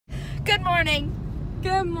Good morning.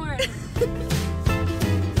 Good morning.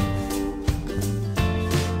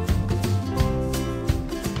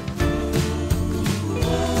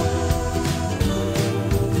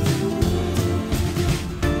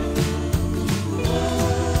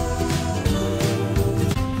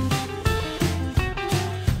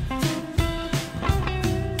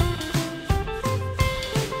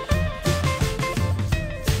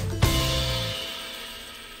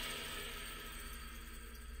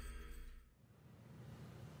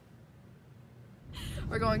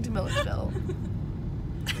 We're going to Milledgeville.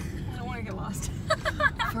 I don't want to get lost.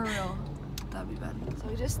 For real. That'd be bad. So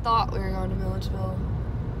we just thought we were going to Milledgeville.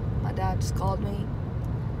 My dad just called me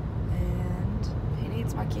and he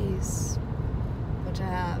needs my keys, which I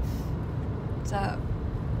have. So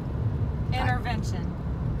Intervention.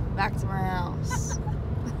 back to my house.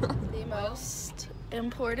 The most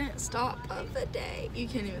important stop of the day. You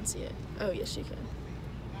can't even see it. Oh yes you can.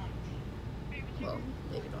 Well,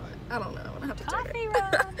 maybe not. I don't know. I'm gonna have to take it.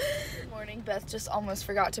 Run. Good morning. Beth just almost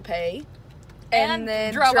forgot to pay. And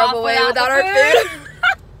then drove away off without our the food.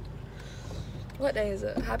 What day is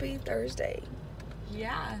it? Happy Thursday.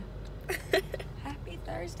 Yeah. Happy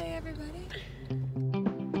Thursday, everybody.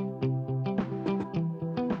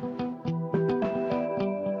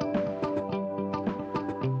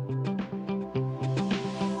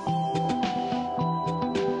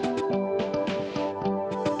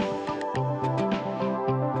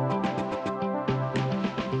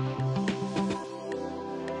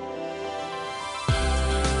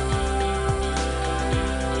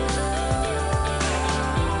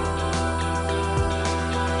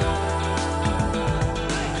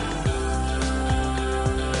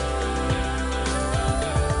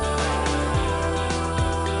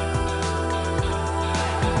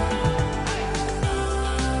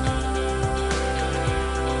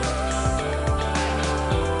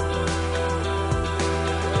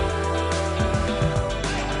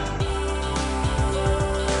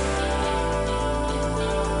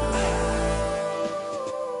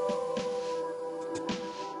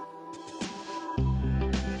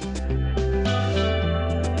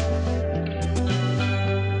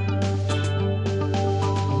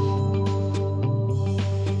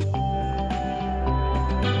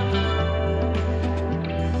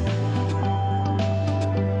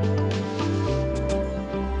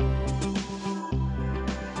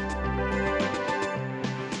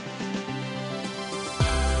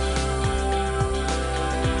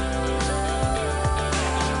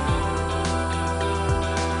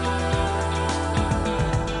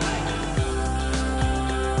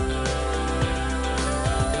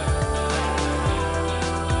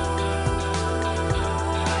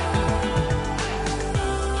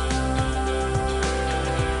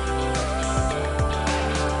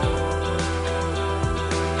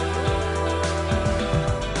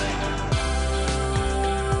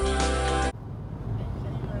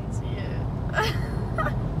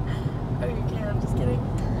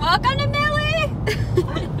 Welcome to Millie!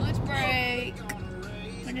 Lunch break.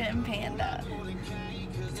 We're getting panda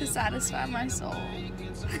to satisfy my soul.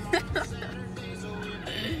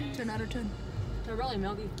 10 out of 10. They're really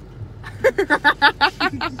milky.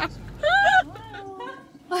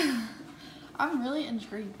 I'm really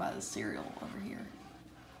intrigued by the cereal over here.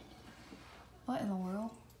 What in the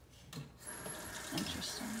world?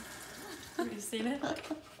 Interesting. Have you seen it? No.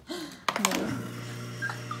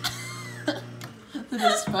 The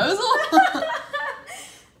disposal?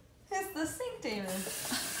 It's the sink demon. The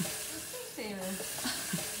sink demon.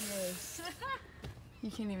 Yes.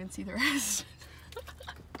 You can't even see the rest.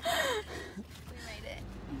 We made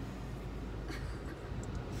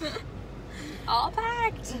it. All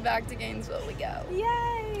packed. Back to Gainesville we go.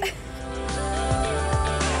 Yay!